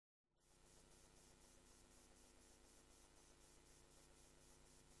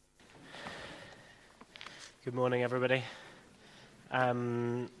Good morning, everybody.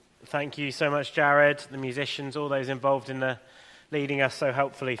 Thank you so much, Jared, the musicians, all those involved in leading us so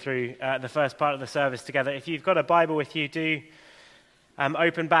helpfully through the first part of the service together. If you've got a Bible with you, do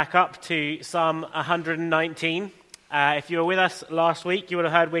open back up to Psalm 119. If you were with us last week, you would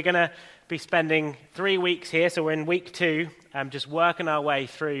have heard we're going to be spending 3 weeks here, so we're in week 2, just working our way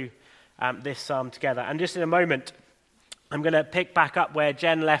through this psalm together. And just in a moment, I'm going to pick back up where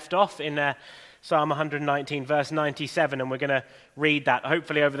Jen left off in Psalm 119, verse 97, and we're going to read that.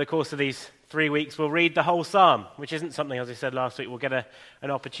 Hopefully over the course of these 3 weeks, we'll read the whole psalm, which isn't something, as I said last week, we'll get an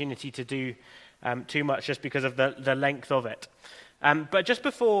opportunity to do too much just because of the length of it. But just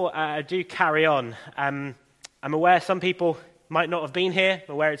before I do carry on, I'm aware some people might not have been here,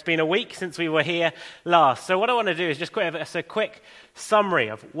 I'm aware it's been a week since we were here last. So what I want to do is just give us a quick summary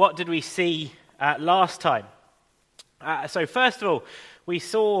of what did we see last time. So first of all, we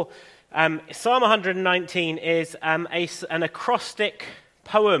saw Psalm 119 is an acrostic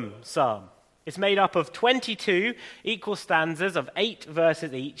poem psalm. It's made up of 22 equal stanzas of 8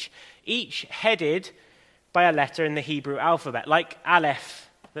 verses each headed by a letter in the Hebrew alphabet, like Aleph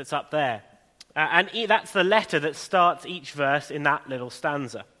that's up there. And that's the letter that starts each verse in that little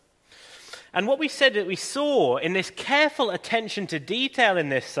stanza. And what we said that we saw in this careful attention to detail in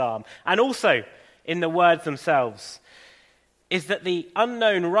this psalm, and also in the words themselves, is that the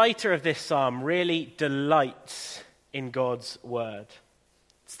unknown writer of this psalm really delights in God's word.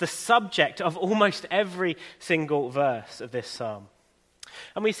 It's the subject of almost every single verse of this psalm.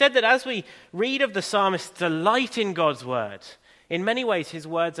 And we said that as we read of the psalmist's delight in God's word, in many ways his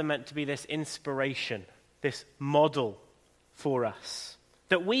words are meant to be this inspiration, this model for us,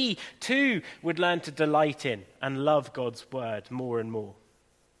 that we too would learn to delight in and love God's word more and more.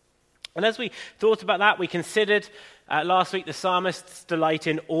 And as we thought about that, we considered last week the psalmist's delight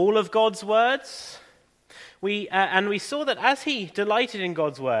in all of God's words. And we saw that as he delighted in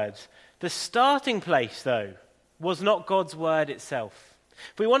God's words, the starting place, though, was not God's word itself.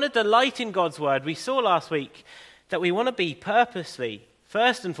 If we want to delight in God's word, we saw last week that we want to be purposely,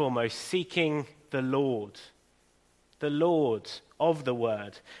 first and foremost, seeking the Lord of the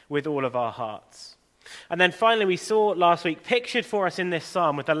word, with all of our hearts. And then finally, we saw last week, pictured for us in this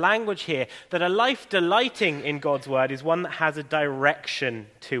psalm with the language here, that a life delighting in God's word is one that has a direction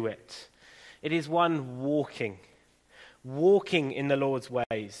to it. It is one walking in the Lord's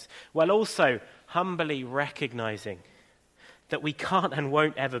ways, while also humbly recognizing that we can't and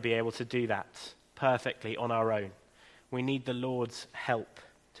won't ever be able to do that perfectly on our own. We need the Lord's help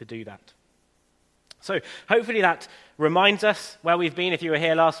to do that. So hopefully that reminds us where we've been. If you were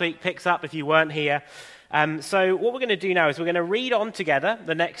here last week, picks up if you weren't here. So what we're going to do now is we're going to read on together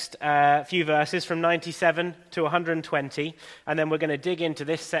the next few verses from 97 to 120, and then we're going to dig into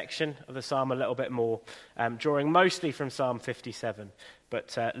this section of the psalm a little bit more, drawing mostly from Psalm 57,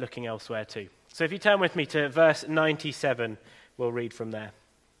 but looking elsewhere too. So if you turn with me to verse 97, we'll read from there.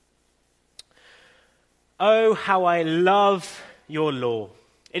 Oh, how I love your law.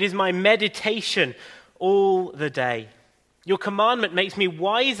 It is my meditation all the day. Your commandment makes me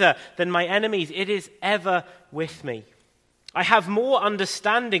wiser than my enemies. It is ever with me. I have more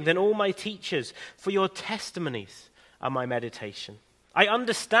understanding than all my teachers, for your testimonies are my meditation. I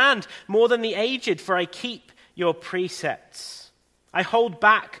understand more than the aged, for I keep your precepts. I hold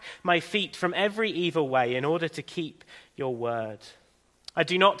back my feet from every evil way in order to keep your word. I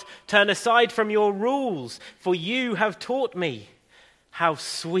do not turn aside from your rules, for you have taught me. How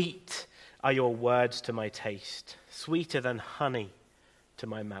sweet are your words to my taste, sweeter than honey to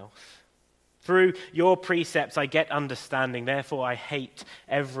my mouth. Through your precepts I get understanding, therefore I hate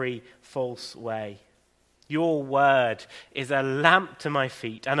every false way. Your word is a lamp to my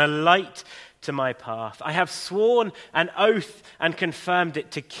feet and a light to my path. I have sworn an oath and confirmed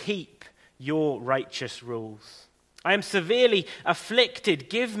it to keep your righteous rules. I am severely afflicted.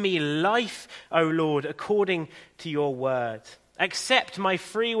 Give me life, O Lord, according to your word. Accept my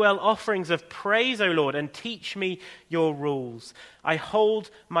freewill offerings of praise, O Lord, and teach me your rules. I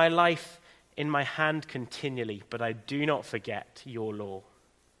hold my life in my hand continually, but I do not forget your law.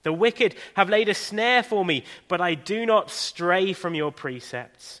 The wicked have laid a snare for me, but I do not stray from your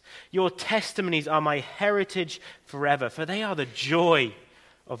precepts. Your testimonies are my heritage forever, for they are the joy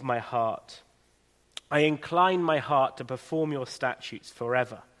of my heart. I incline my heart to perform your statutes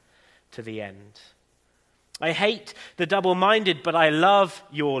forever to the end. I hate the double-minded, but I love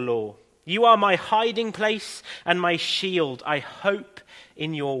your law. You are my hiding place and my shield. I hope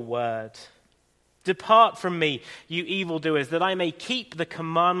in your word. Depart from me, you evildoers, that I may keep the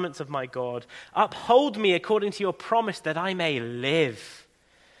commandments of my God. Uphold me according to your promise, that I may live.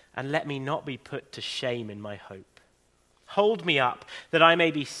 and let me not be put to shame in my hope. Hold me up, that I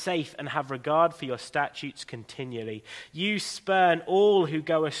may be safe and have regard for your statutes continually. You spurn all who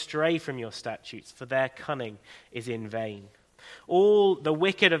go astray from your statutes, for their cunning is in vain. All the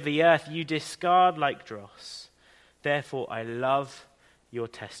wicked of the earth you discard like dross. Therefore I love your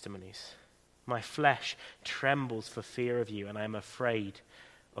testimonies. My flesh trembles for fear of you, and I am afraid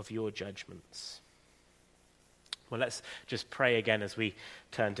of your judgments. Well, let's just pray again as we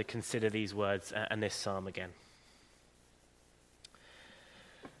turn to consider these words and this psalm again.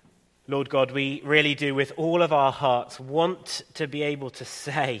 Lord God, we really do with all of our hearts want to be able to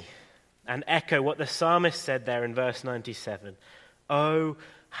say and echo what the psalmist said there in verse 97. Oh,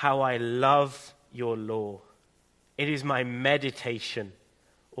 how I love your law. It is my meditation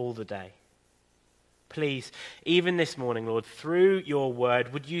all the day. Please, even this morning, Lord, through your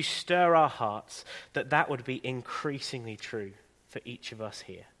word, would you stir our hearts that would be increasingly true for each of us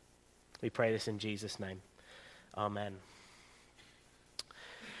here. We pray this in Jesus' name. Amen.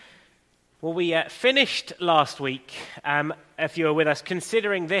 Well, we finished last week, if you were with us,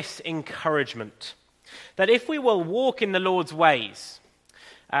 considering this encouragement, that if we will walk in the Lord's ways,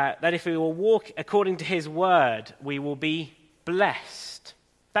 that if we will walk according to his word, we will be blessed.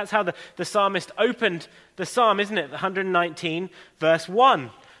 That's how the psalmist opened the psalm, isn't it? 119, verse 1.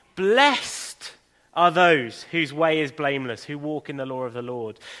 Blessed are those whose way is blameless, who walk in the law of the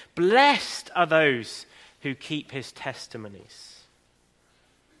Lord. Blessed are those who keep his testimonies.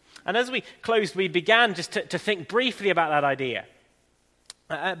 And as we closed, we began just to think briefly about that idea.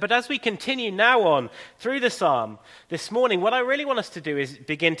 But as we continue now on through the psalm this morning, what I really want us to do is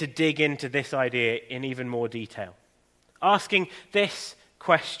begin to dig into this idea in even more detail. Asking this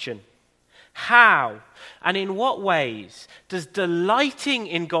question: how and in what ways does delighting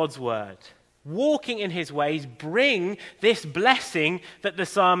in God's word, walking in his ways, bring this blessing that the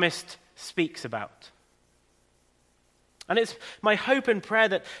psalmist speaks about? And it's my hope and prayer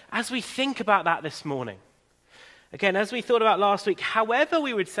that as we think about that this morning, again, as we thought about last week, however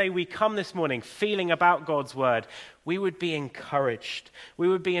we would say we come this morning feeling about God's word, we would be encouraged, we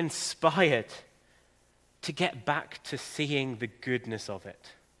would be inspired to get back to seeing the goodness of it.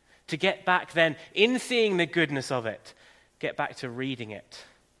 To get back then, in seeing the goodness of it, get back to reading it,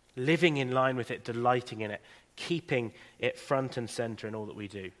 living in line with it, delighting in it, keeping it front and center in all that we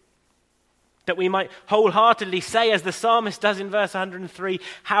do. That we might wholeheartedly say, as the psalmist does in verse 103,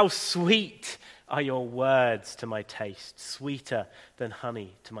 how sweet are your words to my taste, sweeter than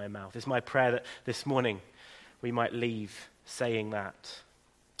honey to my mouth. It's my prayer that this morning we might leave saying that.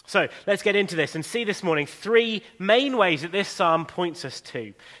 So let's get into this and see this morning three main ways that this psalm points us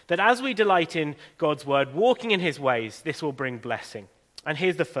to. That as we delight in God's word, walking in his ways, this will bring blessing. And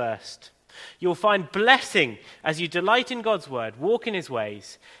here's the first. You'll find blessing as you delight in God's word, walk in his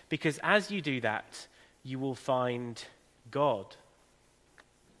ways, because as you do that, you will find God.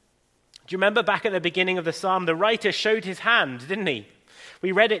 Do you remember back at the beginning of the psalm, the writer showed his hand, didn't he?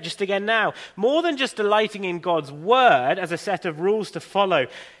 We read it just again now. More than just delighting in God's word as a set of rules to follow,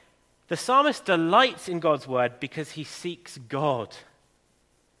 the psalmist delights in God's word because he seeks God.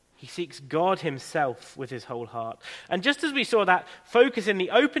 He seeks God himself with his whole heart. And just as we saw that focus in the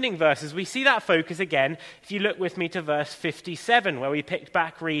opening verses, we see that focus again if you look with me to verse 57, where we picked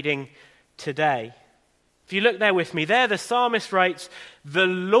back reading today. If you look there with me, there the psalmist writes, "The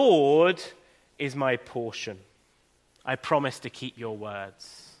Lord is my portion. I promise to keep your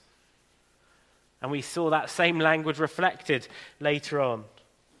words." And we saw that same language reflected later on.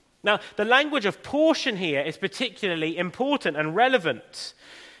 Now, the language of portion here is particularly important and relevant.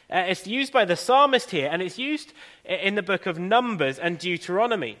 It's used by the psalmist here, and it's used in the book of Numbers and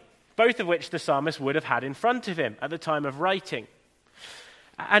Deuteronomy, both of which the psalmist would have had in front of him at the time of writing.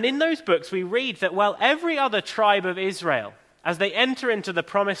 And in those books we read that while every other tribe of Israel, as they enter into the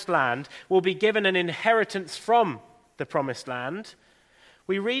promised land, will be given an inheritance from the promised land,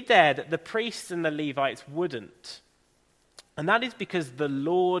 we read there that the priests and the Levites wouldn't. And that is because the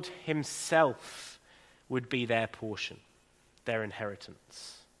Lord himself would be their portion, their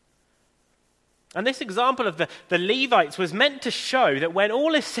inheritance. And this example of the Levites was meant to show that when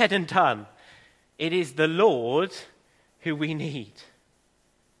all is said and done, it is the Lord who we need.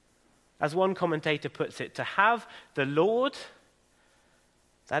 As one commentator puts it, to have the Lord,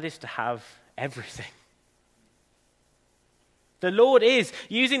 that is to have everything. The Lord is,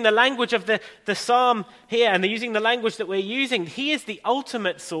 using the language of the psalm here and using the language that we're using, he is the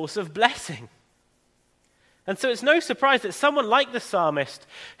ultimate source of blessing. And so it's no surprise that someone like the psalmist,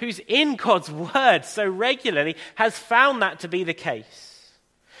 who's in God's word so regularly, has found that to be the case.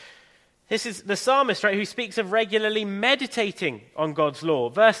 This is the psalmist, right, who speaks of regularly meditating on God's law.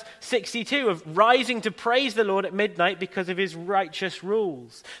 Verse 62 of rising to praise the Lord at midnight because of his righteous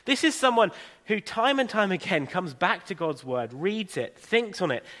rules. This is someone who time and time again comes back to God's word, reads it, thinks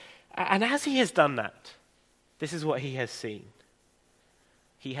on it. And as he has done that, this is what he has seen.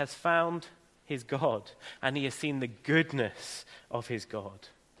 He has found his God, and he has seen the goodness of his God.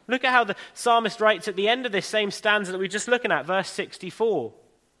 Look at how the psalmist writes at the end of this same stanza that we were just looking at, verse 64.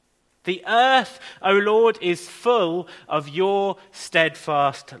 The earth, O Lord, is full of your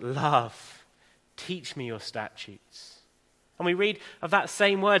steadfast love. Teach me your statutes. And we read of that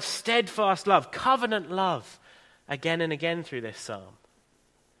same word, steadfast love, covenant love, again and again through this psalm.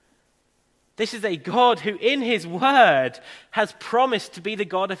 This is a God who in his word has promised to be the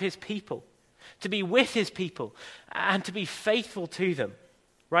God of his people, to be with his people, and to be faithful to them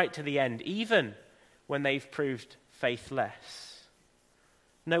right to the end, even when they've proved faithless.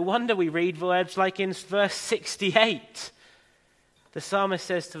 No wonder we read words like in verse 68. The psalmist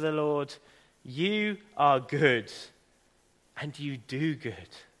says to the Lord, you are good, and you do good.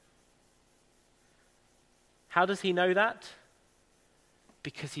 How does he know that?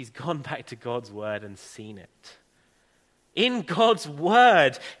 Because he's gone back to God's word and seen it. In God's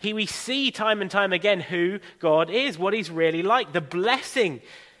word, we see time and time again who God is, what he's really like, the blessing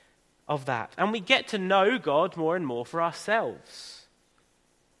of that. And we get to know God more and more for ourselves.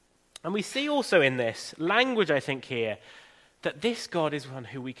 And we see also in this language, I think here, that this God is one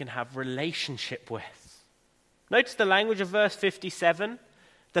who we can have relationship with. Notice the language of verse 57,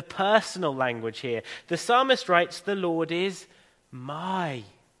 the personal language here. The psalmist writes, the Lord is my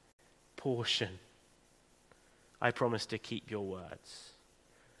portion. I promise to keep your words.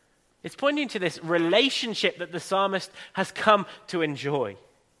 It's pointing to this relationship that the psalmist has come to enjoy.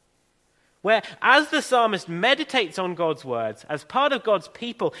 Where, as the psalmist meditates on God's words, as part of God's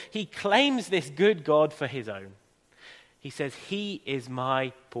people, he claims this good God for his own. He says, he is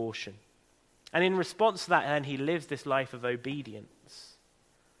my portion. And in response to that, then, he lives this life of obedience.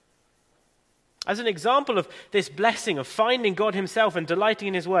 As an example of this blessing of finding God himself and delighting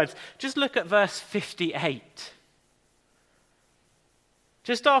in his words, just look at verse 58.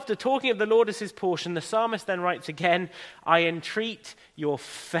 Just after talking of the Lord as his portion, the psalmist then writes again, I entreat your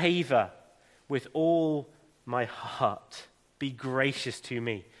favor with all my heart. Be gracious to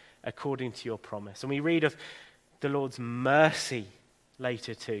me according to your promise. And we read of the Lord's mercy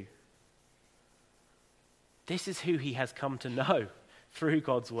later too. This is who he has come to know through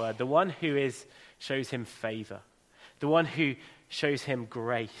God's word. The one who shows him favor. The one who shows him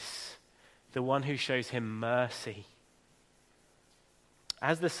grace. The one who shows him mercy.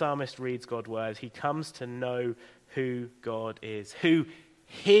 As the psalmist reads God's words, he comes to know who God is, who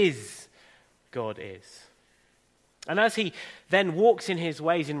his God is. And as he then walks in his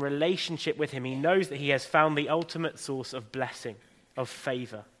ways in relationship with him, he knows that he has found the ultimate source of blessing, of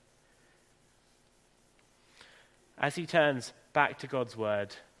favor. As he turns back to God's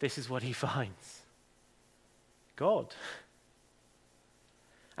word, this is what he finds. God.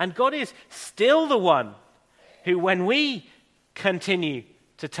 And God is still the one who, when we continue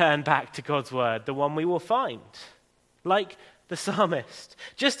to turn back to God's word, the one we will find. Like the psalmist.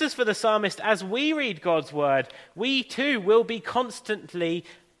 Just as for the psalmist, as we read God's word, we too will be constantly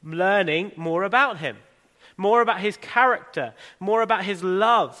learning more about him, more about his character, more about his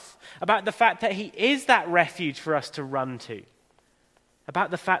love, about the fact that he is that refuge for us to run to,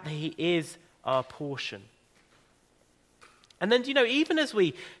 about the fact that he is our portion. And then, even as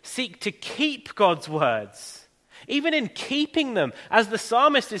we seek to keep God's words, even in keeping them, as the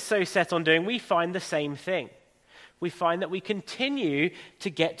psalmist is so set on doing, we find the same thing. We find that we continue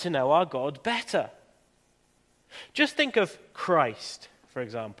to get to know our God better. Just think of Christ, for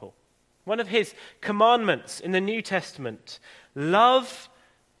example. One of his commandments in the New Testament, love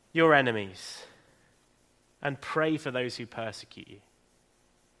your enemies and pray for those who persecute you.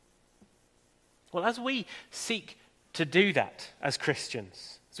 Well, as we seek to do that as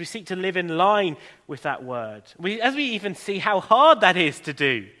Christians, as we seek to live in line with that word, as we even see how hard that is to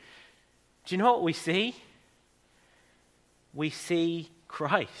do you know what we see? We see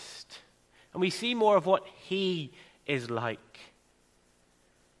Christ. And we see more of what he is like.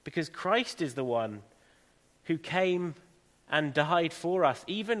 Because Christ is the one who came and died for us,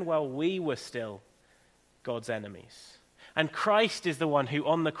 even while we were still God's enemies. And Christ is the one who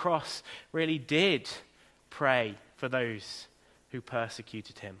on the cross really did pray for those who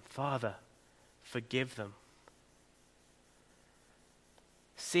persecuted him. Father, forgive them.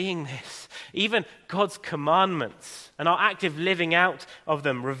 Seeing this, even God's commandments and our active living out of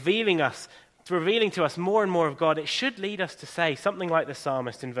them, revealing us it's revealing to us more and more of God, it should lead us to say something like the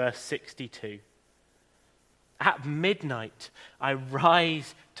psalmist in verse 62. At midnight, I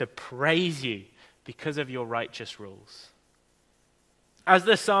rise to praise you because of your righteous rules. As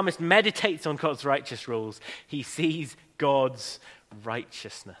the psalmist meditates on God's righteous rules, he sees God's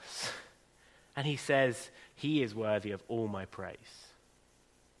righteousness. And he says, he is worthy of all my praise.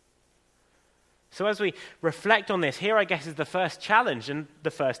 So as we reflect on this, here I guess is the first challenge and the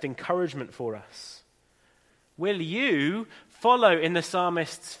first encouragement for us. Will you follow in the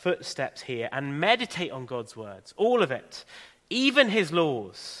psalmist's footsteps here and meditate on God's words, all of it, even his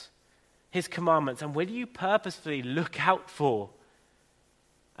laws, his commandments, and will you purposefully look out for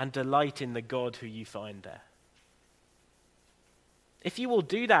and delight in the God who you find there? If you will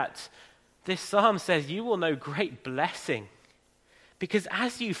do that, this psalm says you will know great blessing. Because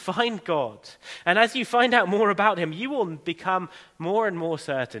as you find God, and as you find out more about him, you will become more and more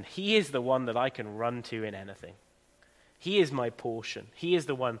certain he is the one that I can run to in anything. He is my portion. He is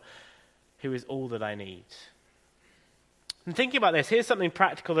the one who is all that I need. And thinking about this, here's something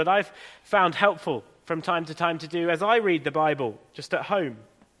practical that I've found helpful from time to time to do as I read the Bible, just at home.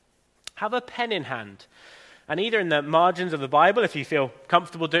 Have a pen in hand, and either in the margins of the Bible, if you feel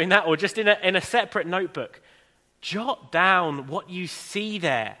comfortable doing that, or just in a separate notebook, jot down what you see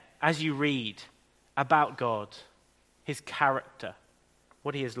there as you read about God, his character,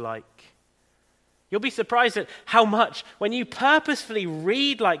 what he is like. You'll be surprised at how much, when you purposefully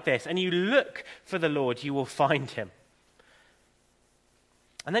read like this and you look for the Lord, you will find him.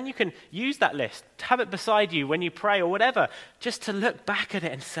 And then you can use that list, have it beside you when you pray or whatever, just to look back at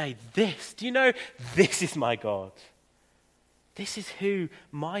it and say, this, do you know, this is my God. This is who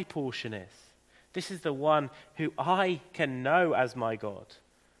my portion is. This is the one who I can know as my God.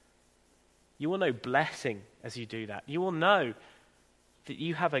 You will know blessing as you do that. You will know that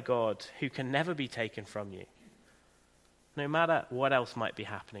you have a God who can never be taken from you, no matter what else might be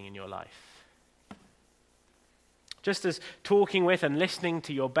happening in your life. Just as talking with and listening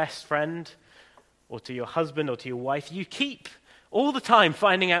to your best friend or to your husband or to your wife, you keep all the time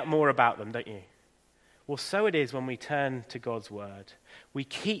finding out more about them, don't you? Well, so it is when we turn to God's word. We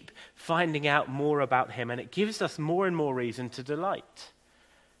keep finding out more about him, and it gives us more and more reason to delight,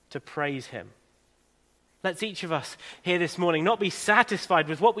 to praise him. Let's each of us here this morning not be satisfied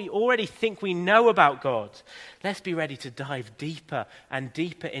with what we already think we know about God. Let's be ready to dive deeper and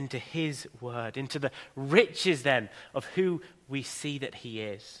deeper into his word, into the riches then of who we see that he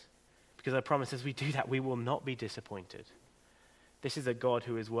is. Because I promise as we do that, we will not be disappointed. This is a God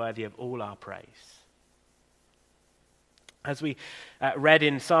who is worthy of all our praise. As we read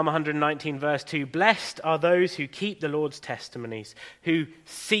in Psalm 119 verse 2, blessed are those who keep the Lord's testimonies, who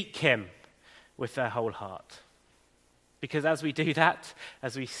seek him with their whole heart. Because as we do that,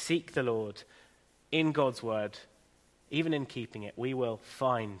 as we seek the Lord in God's word, even in keeping it, we will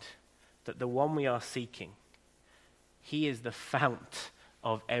find that the one we are seeking, he is the fount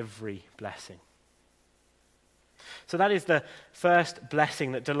of every blessing. So that is the first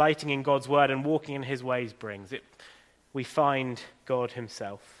blessing that delighting in God's word and walking in his ways brings. We find God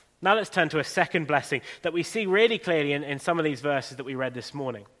himself. Now let's turn to a second blessing that we see really clearly in some of these verses that we read this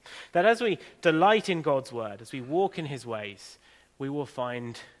morning. That as we delight in God's word, as we walk in his ways, we will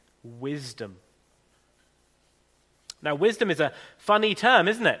find wisdom. Now wisdom is a funny term,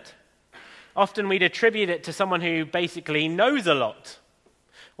 isn't it? Often we'd attribute it to someone who basically knows a lot.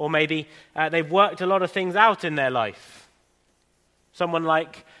 Or maybe they've worked a lot of things out in their life. Someone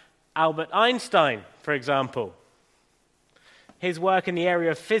like Albert Einstein, for example. His work in the area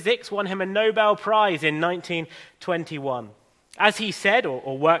of physics won him a Nobel Prize in 1921. As he said,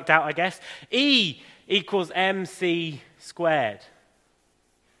 or worked out, I guess, E equals mc squared.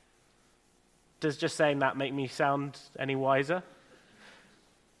 Does just saying that make me sound any wiser?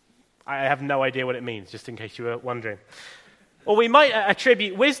 I have no idea what it means, just in case you were wondering. Or we might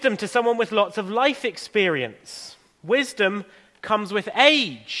attribute wisdom to someone with lots of life experience. Wisdom comes with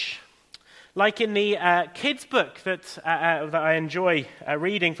age. Like in the kids' book that I enjoy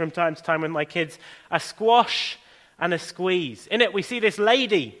reading from time to time with my kids, A Squash and a Squeeze. In it, we see this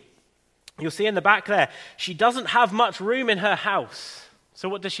lady. You'll see in the back there, she doesn't have much room in her house. So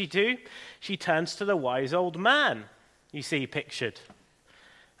what does she do? She turns to the wise old man, you see pictured.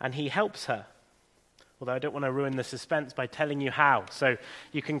 And he helps her. Although I don't want to ruin the suspense by telling you how. So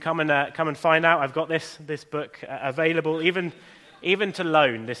you can come and find out. I've got this book available, even to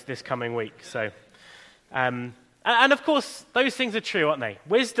loan this coming week. So, and of course, those things are true, aren't they?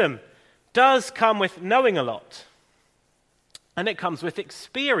 Wisdom does come with knowing a lot. And it comes with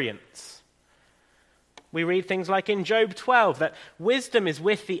experience. We read things like in Job 12 that wisdom is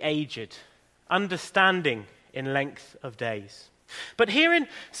with the aged. understanding in length of days. But here in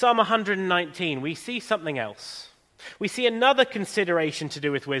Psalm 119, we see something else. We see another consideration to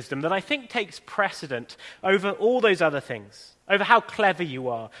do with wisdom that I think takes precedent over all those other things, over how clever you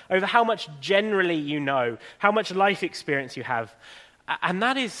are, over how much generally you know, how much life experience you have. And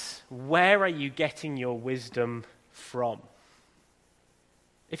that is, where are you getting your wisdom from?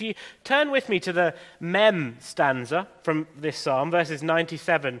 If you turn with me to the Mem stanza from this psalm, verses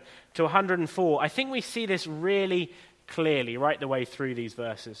 97 to 104, I think we see this really clearly right the way through these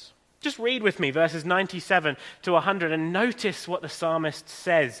verses. Just read with me verses 97 to 100 and notice what the psalmist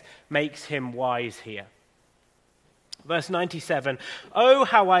says makes him wise here. Verse 97, "Oh,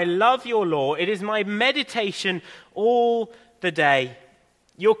 how I love your law. It is my meditation all the day.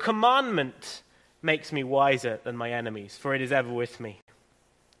 Your commandment makes me wiser than my enemies, for it is ever with me.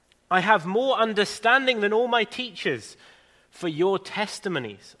 I have more understanding than all my teachers, for your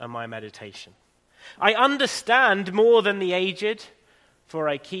testimonies are my meditation. I understand more than the aged, for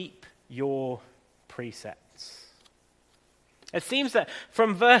I keep your precepts." It seems that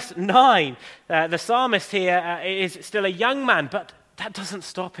from verse 9, the psalmist here is still a young man, but that doesn't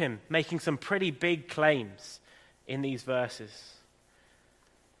stop him making some pretty big claims in these verses.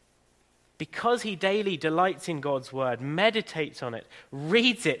 Because he daily delights in God's word, meditates on it,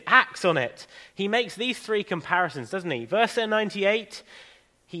 reads it, acts on it, he makes these three comparisons, doesn't he? Verse 98,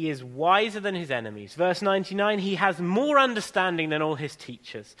 he is wiser than his enemies. Verse 99, he has more understanding than all his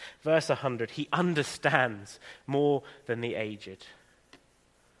teachers. Verse 100, he understands more than the aged.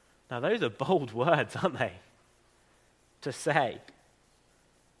 Now those are bold words, aren't they? To say.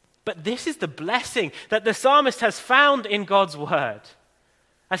 But this is the blessing that the psalmist has found in God's word.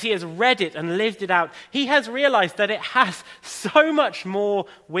 As he has read it and lived it out, he has realized that it has so much more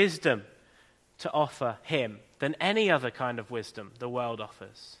wisdom to offer him than any other kind of wisdom the world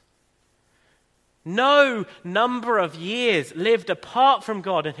offers. No number of years lived apart from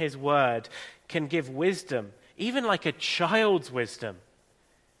God and his word can give wisdom, even like a child's wisdom,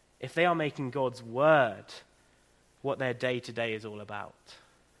 if they are making God's word what their day-to-day is all about.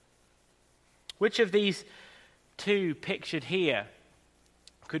 Which of these two pictured here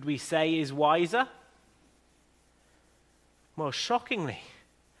could we say is wiser? Well, shockingly,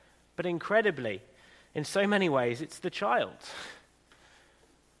 but incredibly, in so many ways, it's the child.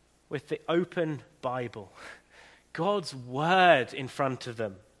 With the open Bible, God's word in front of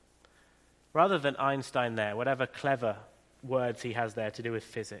them, rather than Einstein there, whatever clever words he has there to do with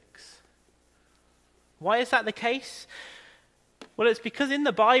physics. Why is that the case? Well, it's because in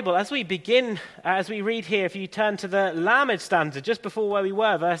the Bible, as we read here, if you turn to the Lamed stanza, just before where we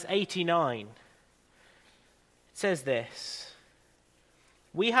were, verse 89, it says this: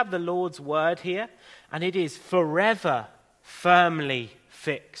 "We have the Lord's word here, and it is forever firmly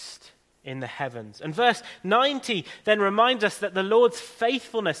fixed in the heavens." And verse 90 then reminds us that the Lord's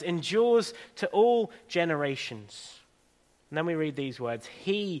faithfulness endures to all generations. And then we read these words: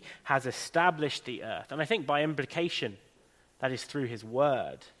 "He has established the earth." And I think by implication, that is through his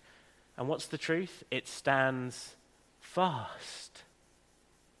word. And what's the truth? It stands fast.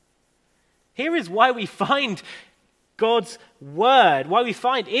 Here is why we find God's word, why we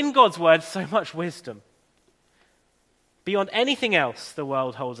find in God's word so much wisdom. Beyond anything else the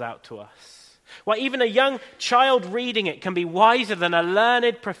world holds out to us. Why even a young child reading it can be wiser than a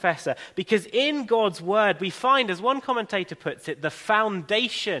learned professor. Because in God's word we find, as one commentator puts it, the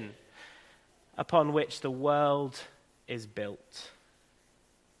foundation upon which the world is built.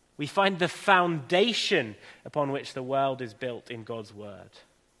 We find the foundation upon which the world is built in God's word.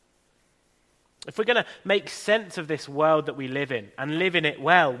 If we're going to make sense of this world that we live in and live in it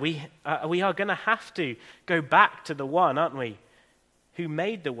well, we are going to have to go back to the one, aren't we, who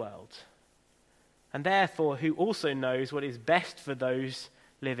made the world, and therefore who also knows what is best for those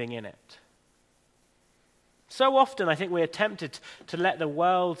living in it. So often I think we are tempted to let the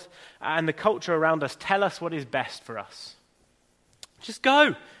world and the culture around us tell us what is best for us. Just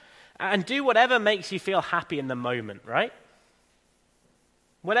go and do whatever makes you feel happy in the moment, right?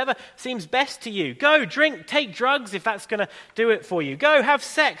 Whatever seems best to you. Go, drink, take drugs if that's going to do it for you. Go, have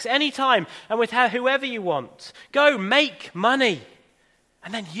sex anytime and with whoever you want. Go, make money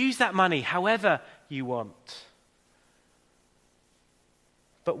and then use that money however you want.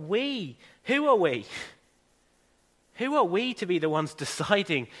 But who are we? Who are we to be the ones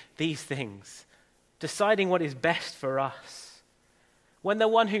deciding these things? Deciding what is best for us? When the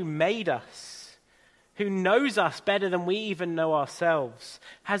one who made us, who knows us better than we even know ourselves,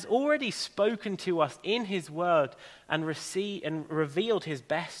 has already spoken to us in his word and revealed his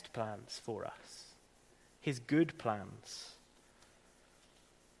best plans for us, his good plans.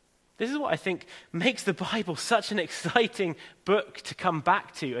 This is what I think makes the Bible such an exciting book to come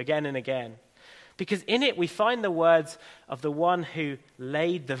back to again and again. Because in it we find the words of the one who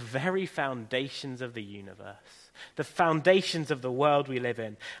laid the very foundations of the universe, the foundations of the world we live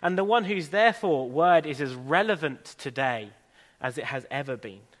in, and the one whose therefore word is as relevant today as it has ever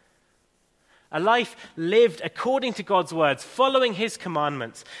been. A life lived according to God's words, following his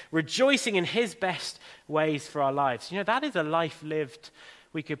commandments, rejoicing in his best ways for our lives. That is a life lived,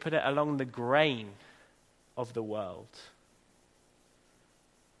 we could put it, along the grain of the world.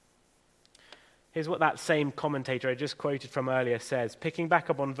 Here's what that same commentator I just quoted from earlier says, picking back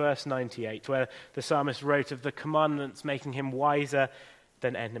up on verse 98, where the psalmist wrote of the commandments making him wiser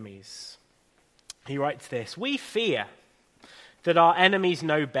than enemies. He writes this: "We fear that our enemies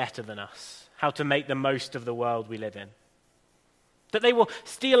know better than us how to make the most of the world we live in. That they will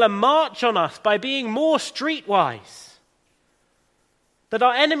steal a march on us by being more streetwise. That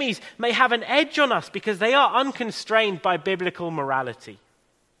our enemies may have an edge on us because they are unconstrained by biblical morality.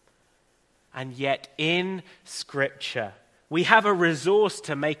 And yet in Scripture, we have a resource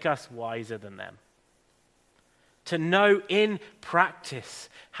to make us wiser than them. To know in practice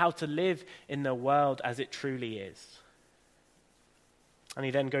how to live in the world as it truly is." And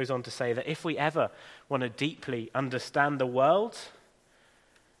he then goes on to say that if we ever want to deeply understand the world,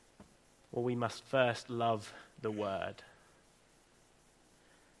 well, we must first love the Word.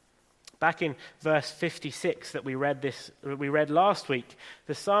 Back in verse 56 that we read last week,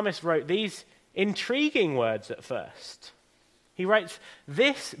 the psalmist wrote these intriguing words at first. He writes,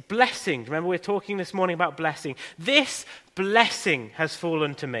 "This blessing," remember we're talking this morning about blessing, "this blessing has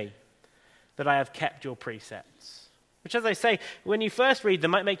fallen to me, that I have kept your precepts." Which, as I say, when you first read them,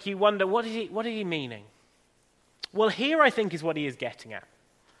 might make you wonder, what is he meaning? Well, here I think is what he is getting at.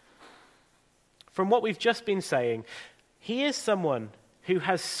 From what we've just been saying, he is someone who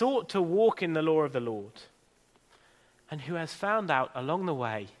has sought to walk in the law of the Lord and who has found out along the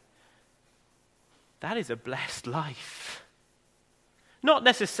way that is a blessed life. Not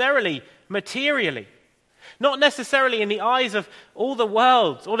necessarily materially, not necessarily in the eyes of all the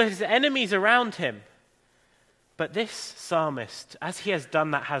world, all of his enemies around him. But this psalmist, as he has done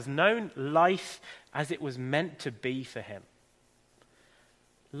that, has known life as it was meant to be for him.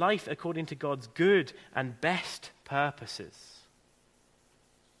 Life according to God's good and best purposes.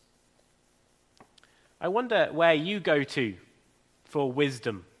 I wonder where you go to for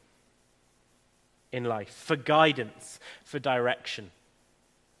wisdom in life, for guidance, for direction.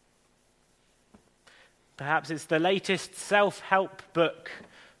 Perhaps it's the latest self-help book,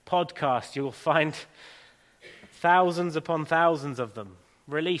 podcast. You'll find thousands upon thousands of them,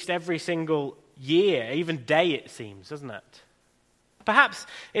 released every single year, even day it seems, doesn't it? Perhaps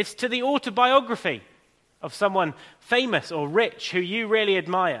it's to the autobiography of someone famous or rich who you really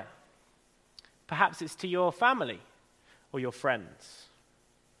admire. Perhaps it's to your family or your friends.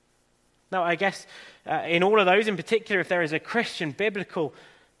 Now, I guess in all of those, in particular, if there is a Christian biblical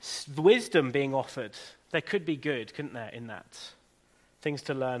wisdom being offered, there could be good, couldn't there, in that? Things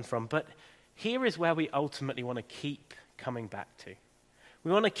to learn from. But here is where we ultimately want to keep coming back to.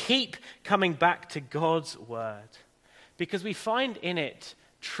 We want to keep coming back to God's word because we find in it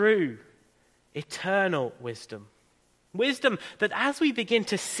true, eternal wisdom. Wisdom that as we begin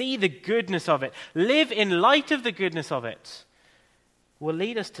to see the goodness of it, live in light of the goodness of it, will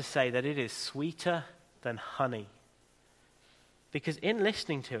lead us to say that it is sweeter than honey. Because in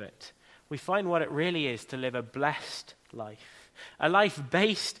listening to it, we find what it really is to live a blessed life. A life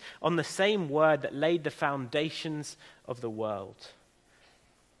based on the same word that laid the foundations of the world.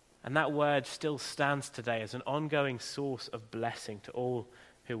 And that word still stands today as an ongoing source of blessing to all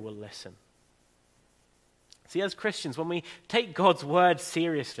who will listen. See, as Christians, when we take God's word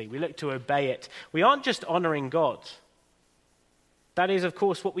seriously, we look to obey it, we aren't just honoring God. That is, of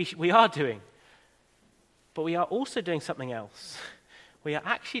course, what we are doing. But we are also doing something else. We are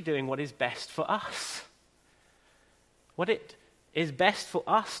actually doing what is best for us. What it is best for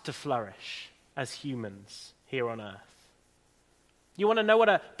us to flourish as humans here on earth. You want to know what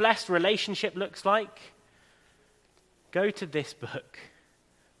a blessed relationship looks like? Go to this book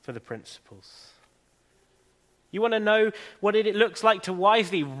for the principles. You want to know what it looks like to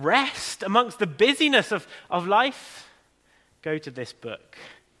wisely rest amongst the busyness of life? Go to this book.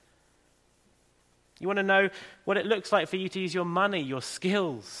 You want to know what it looks like for you to use your money, your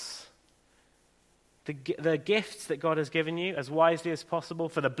skills, the gifts that God has given you as wisely as possible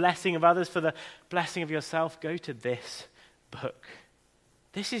for the blessing of others, for the blessing of yourself? Go to this book.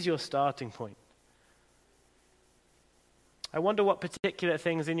 This is your starting point. I wonder what particular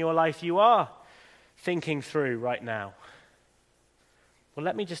things in your life you are thinking through right now. Well,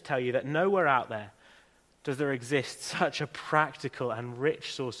 let me just tell you that nowhere out there does there exist such a practical and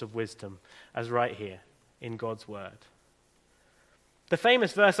rich source of wisdom as right here in God's word. The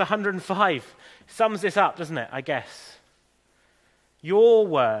famous verse 105 sums this up, doesn't it, I guess? Your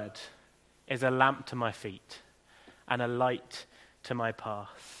word is a lamp to my feet and a light to my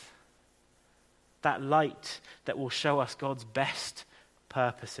path. That light that will show us God's best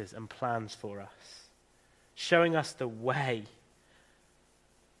purposes and plans for us, showing us the way.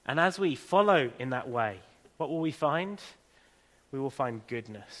 And as we follow in that way, what will we find? We will find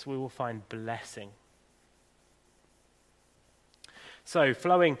goodness. We will find blessing. So,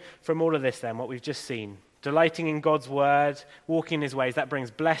 flowing from all of this then, what we've just seen, delighting in God's word, walking in his ways, that brings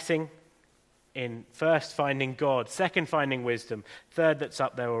blessing in first finding God, second finding wisdom, third that's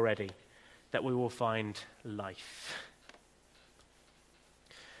up there already, that we will find life.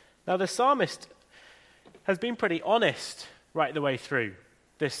 Now the psalmist has been pretty honest right the way through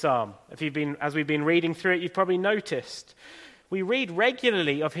this psalm. As we've been reading through it, you've probably noticed. We read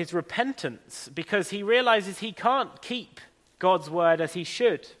regularly of his repentance because he realizes he can't keep God's word as he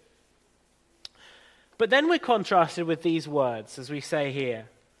should. But then we're contrasted with these words, as we say here,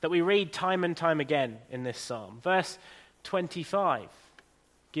 that we read time and time again in this psalm. Verse 25,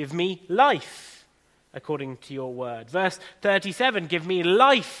 give me life according to your word. Verse 37, give me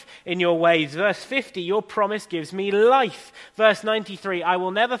life in your ways. Verse 50, your promise gives me life. Verse 93, I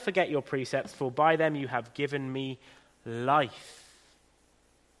will never forget your precepts, for by them you have given me life.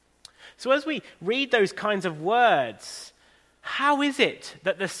 So as we read those kinds of words, how is it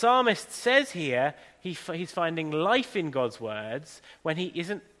that the psalmist says here he's finding life in God's words when he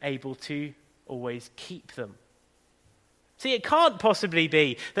isn't able to always keep them? See, it can't possibly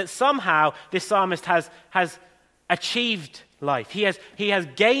be that somehow this psalmist has achieved life. He has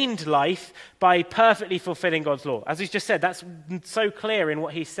gained life by perfectly fulfilling God's law. As he's just said, that's so clear in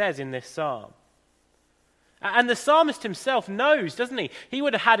what he says in this psalm. And the psalmist himself knows, doesn't he? He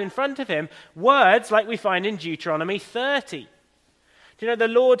would have had in front of him words like we find in Deuteronomy 30. Do you know, the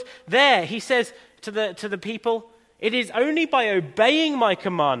Lord there, he says to the people, it is only by obeying my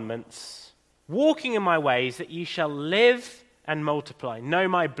commandments, walking in my ways, that you shall live and multiply. Know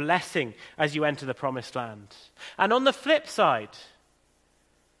my blessing as you enter the promised land. And on the flip side,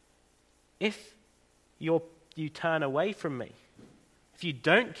 if you turn away from me, if you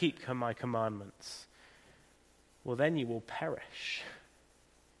don't keep my commandments, well, then you will perish.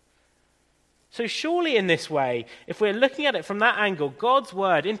 So surely in this way, if we're looking at it from that angle, God's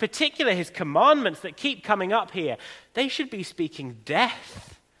word, in particular his commandments that keep coming up here, they should be speaking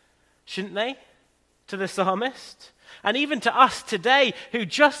death, shouldn't they, to the psalmist? And even to us today, who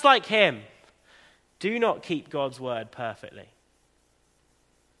just like him, do not keep God's word perfectly.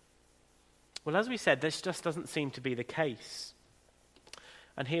 Well, as we said, this just doesn't seem to be the case.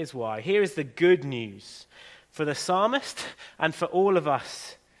 And here's why. Here is the good news for the psalmist and for all of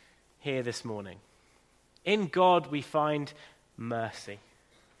us here this morning. In God we find mercy.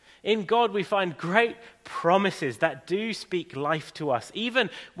 In God we find great promises that do speak life to us, even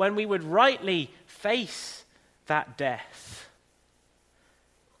when we would rightly face that death.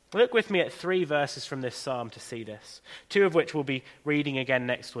 Look with me at 3 verses from this psalm to see this, 2 of which we'll be reading again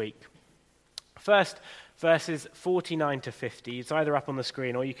next week. First, verses 49 to 50. It's either up on the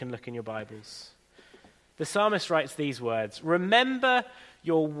screen or you can look in your Bibles. The psalmist writes these words, remember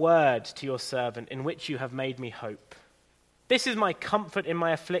your word to your servant in which you have made me hope. This is my comfort in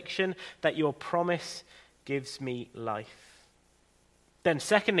my affliction, that your promise gives me life. Then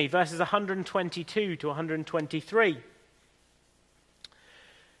secondly, verses 122 to 123.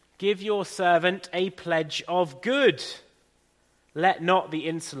 Give your servant a pledge of good. Let not the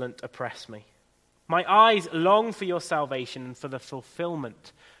insolent oppress me. My eyes long for your salvation and for the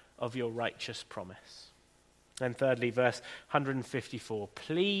fulfillment of your righteous promise. Then thirdly, verse 154,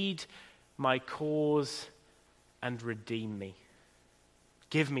 plead my cause and redeem me.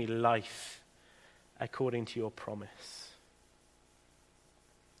 Give me life according to your promise.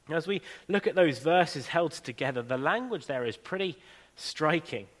 As we look at those verses held together, the language there is pretty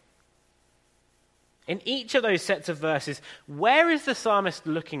striking. In each of those sets of verses, where is the psalmist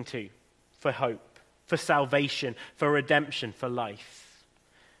looking to for hope, for salvation, for redemption, for life?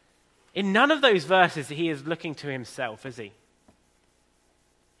 In none of those verses he is looking to himself, is he?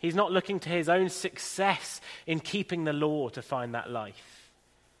 He's not looking to his own success in keeping the law to find that life.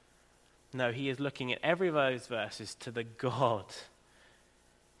 No, he is looking at every of those verses to the God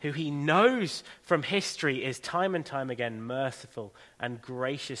who he knows from history is time and time again merciful and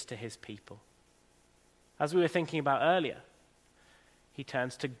gracious to his people. As we were thinking about earlier, he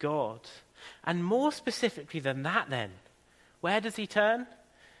turns to God. And more specifically than that then, Where does he turn?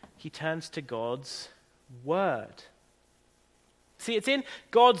 He turns to God's word. See, it's in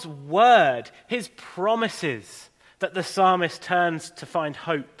God's word, his promises, that the psalmist turns to find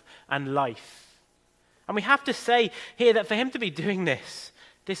hope and life. And we have to say here that for him to be doing this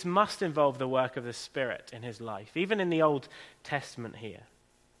must involve the work of the Spirit in his life, even in the Old Testament here.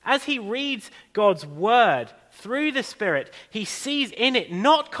 As he reads God's word through the Spirit, he sees in it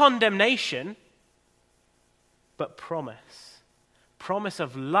not condemnation, but promise. Promise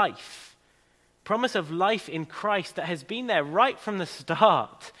of life. Promise of life in Christ that has been there right from the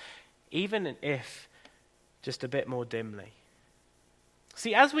start, even if just a bit more dimly.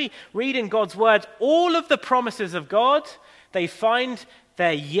 See, as we read in God's word, all of the promises of God, they find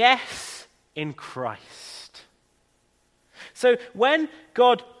their yes in Christ. So when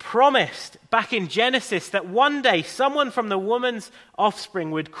God promised back in Genesis that one day someone from the woman's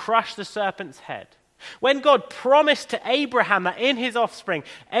offspring would crush the serpent's head, when God promised to Abraham that in his offspring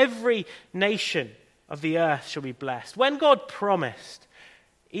every nation of the earth shall be blessed, when God promised,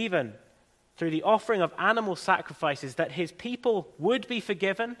 even through the offering of animal sacrifices, that his people would be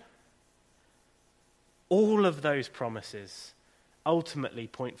forgiven, all of those promises ultimately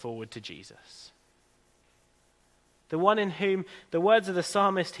point forward to Jesus. The one in whom the words of the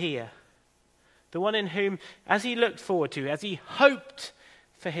psalmist here, the one in whom, as he looked forward to, as he hoped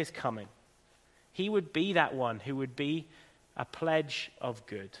for his coming, he would be that one who would be a pledge of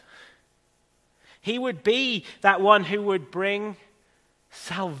good. He would be that one who would bring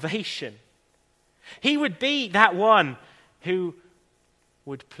salvation. He would be that one who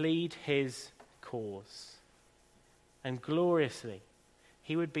would plead his cause. And gloriously,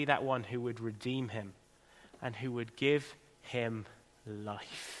 he would be that one who would redeem him and who would give him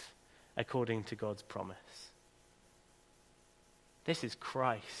life according to God's promise. This is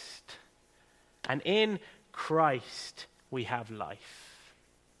Christ. And in Christ we have life.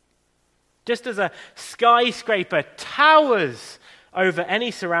 Just as a skyscraper towers over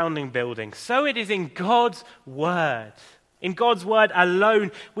any surrounding building, so it is in God's word. In God's word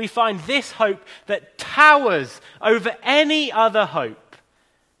alone, we find this hope that towers over any other hope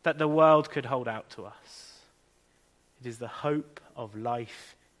that the world could hold out to us. It is the hope of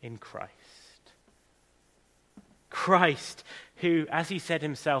life in Christ. Christ, who, as he said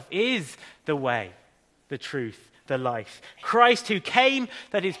himself, is the way, the truth, the life. Christ who came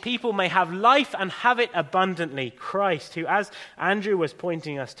that his people may have life and have it abundantly. Christ who, as Andrew was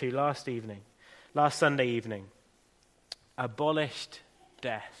pointing us to last Sunday evening, abolished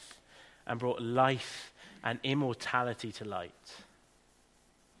death and brought life and immortality to light.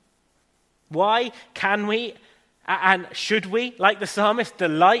 Why can we and should we, like the psalmist,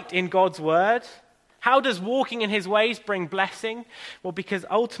 delight in God's word? How does walking in his ways bring blessing? Well, because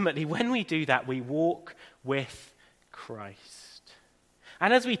ultimately when we do that, we walk with Christ.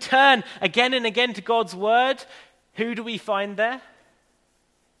 And as we turn again and again to God's word, who do we find there?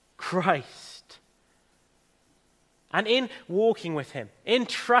 Christ. And in walking with him, in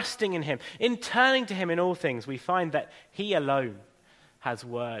trusting in him, in turning to him in all things, we find that he alone has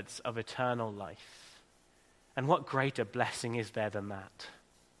words of eternal life. And what greater blessing is there than that?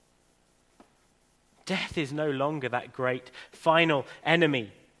 Death is no longer that great final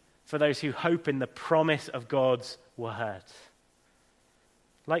enemy for those who hope in the promise of God's word.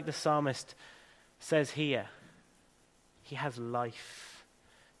 Like the psalmist says here, he has life.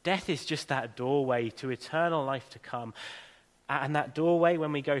 Death is just that doorway to eternal life to come. And that doorway,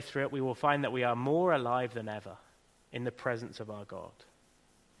 when we go through it, we will find that we are more alive than ever in the presence of our God.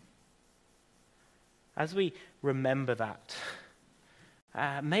 As we remember that,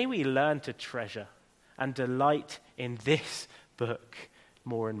 may we learn to treasure and delight in this book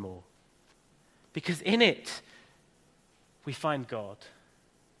more and more. Because in it, we find God.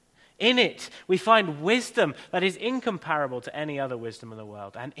 In it, we find wisdom that is incomparable to any other wisdom in the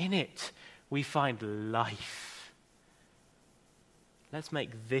world. And in it, we find life. Let's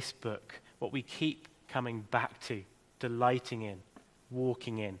make this book what we keep coming back to, delighting in,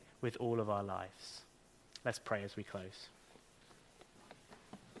 walking in with all of our lives. Let's pray as we close.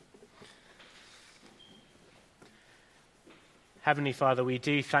 Heavenly Father, we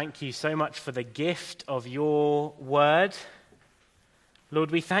do thank you so much for the gift of your word.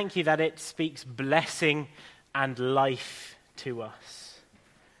 Lord, we thank you that it speaks blessing and life to us.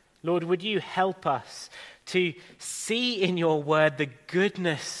 Lord, would you help us to see in your word the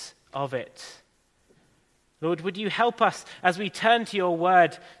goodness of it? Lord, would you help us as we turn to your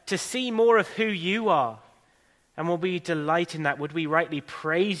word to see more of who you are? And will we delight in that? Would we rightly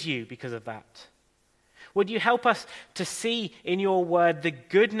praise you because of that? Would you help us to see in your word the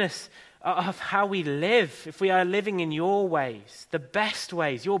goodness of how we live, if we are living in your ways, the best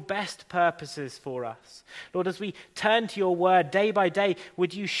ways, your best purposes for us. Lord, as we turn to your word day by day,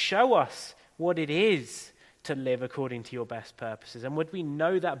 would you show us what it is to live according to your best purposes? And would we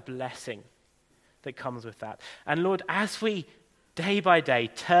know that blessing that comes with that? And Lord, as we day by day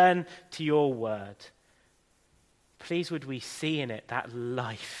turn to your word, please would we see in it that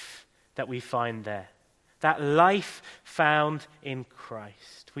life that we find there, that life found in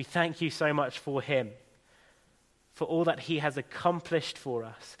Christ. We thank you so much for him, for all that he has accomplished for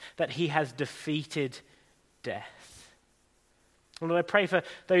us, that he has defeated death. And Lord, I pray for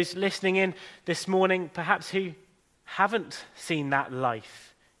those listening in this morning, perhaps who haven't seen that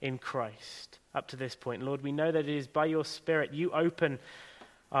life in Christ up to this point. Lord, we know that it is by your Spirit you open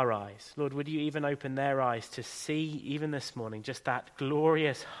our eyes. Lord, would you even open their eyes to see, even this morning, just that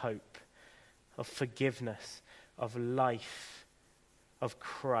glorious hope of forgiveness, of life, of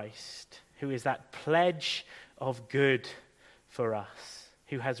Christ, who is that pledge of good for us,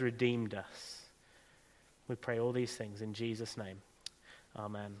 who has redeemed us. We pray all these things in Jesus' name.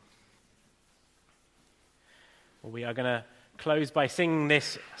 Amen. Well, we are going to close by singing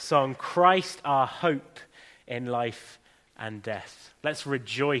this song, Christ our hope in life and death. Let's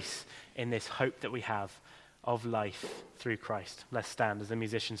rejoice in this hope that we have of life through Christ. Let's stand as the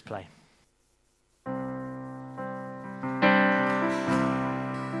musicians play.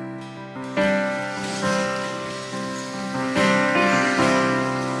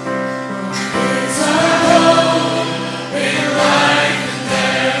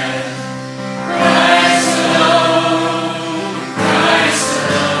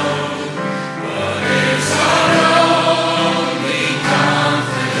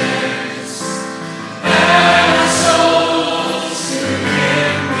 Souls to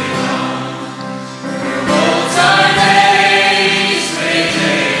him belong.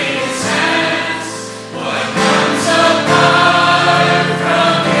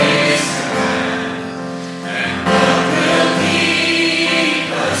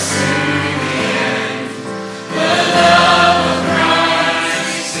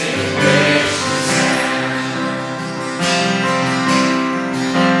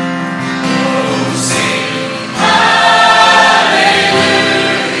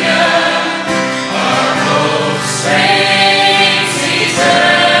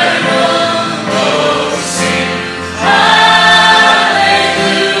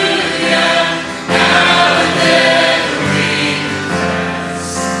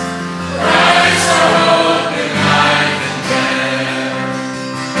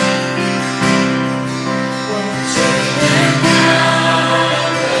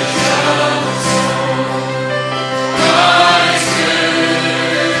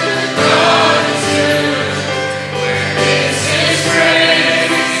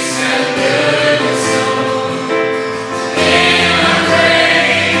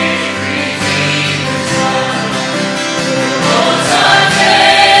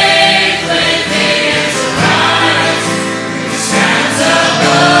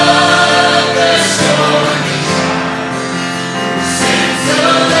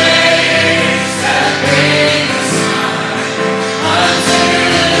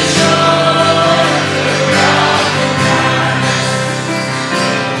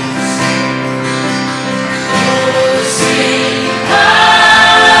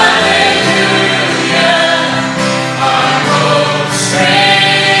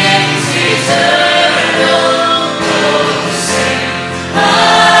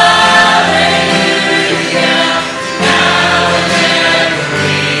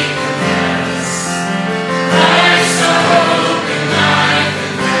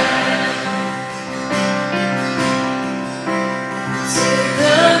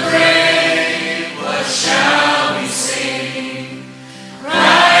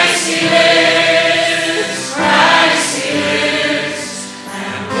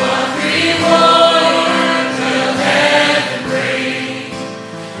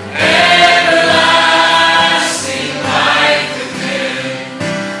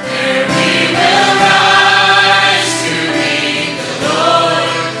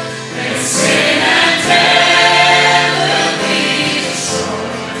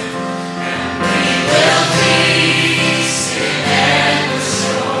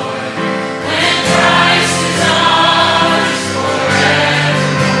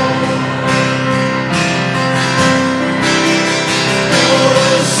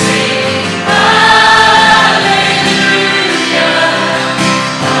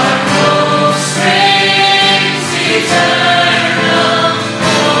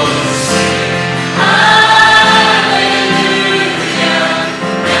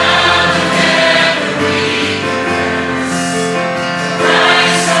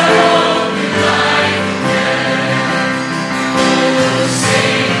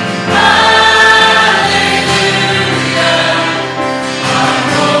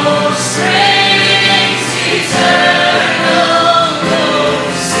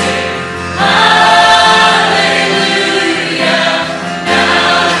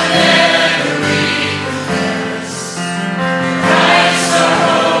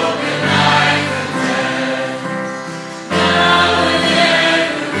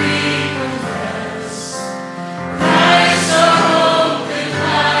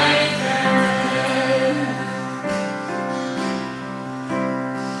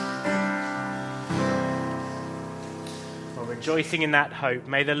 rejoicing in that hope.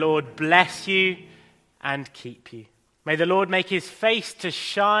 May the Lord bless you and keep you. May the Lord make his face to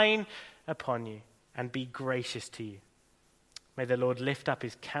shine upon you and be gracious to you. May the Lord lift up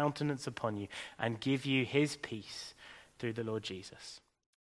his countenance upon you and give you his peace through the Lord Jesus.